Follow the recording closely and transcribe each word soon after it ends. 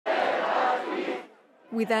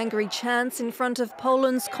With angry chants in front of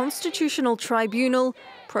Poland's constitutional tribunal,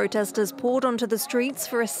 protesters poured onto the streets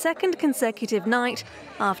for a second consecutive night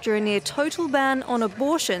after a near-total ban on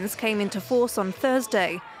abortions came into force on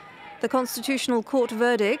Thursday. The Constitutional Court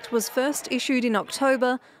verdict was first issued in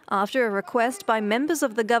October after a request by members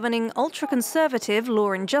of the governing ultra-conservative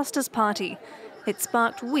Law and Justice Party. It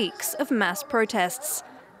sparked weeks of mass protests.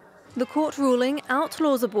 The court ruling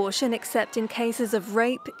outlaws abortion except in cases of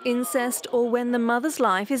rape, incest, or when the mother's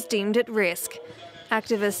life is deemed at risk.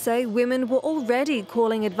 Activists say women were already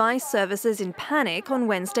calling advice services in panic on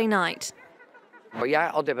Wednesday night.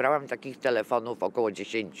 Ja odebrałam takich telefonów około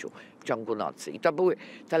 10 w ciągu nocy. I to były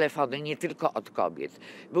telefony nie tylko od kobiet.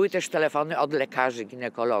 Były też telefony od lekarzy,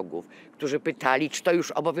 ginekologów, którzy pytali, czy to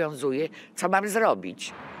już obowiązuje, co mam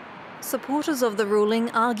zrobić. Supporters of the ruling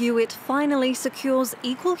argue it finally secures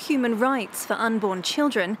equal human rights for unborn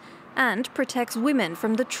children and protects women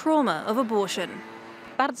from the trauma of abortion.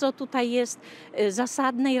 Bardzo tutaj jest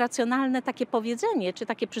zasadne i racjonalne takie powiedzenie, czy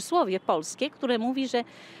takie przysłowie polskie, które mówi, że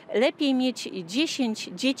lepiej mieć 10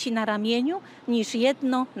 dzieci na ramieniu niż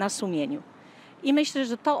jedno na sumieniu. I myślę,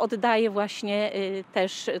 że to oddaje właśnie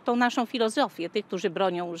też tą naszą filozofię tych, którzy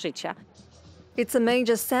bronią życia. It's a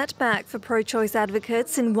major setback for pro-choice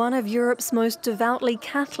advocates in one of Europe's most devoutly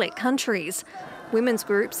Catholic countries. Women's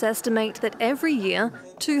groups estimate that every year,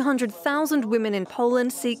 200,000 women in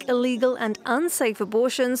Poland seek illegal and unsafe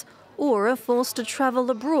abortions or are forced to travel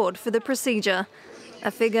abroad for the procedure,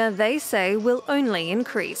 a figure they say will only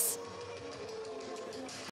increase.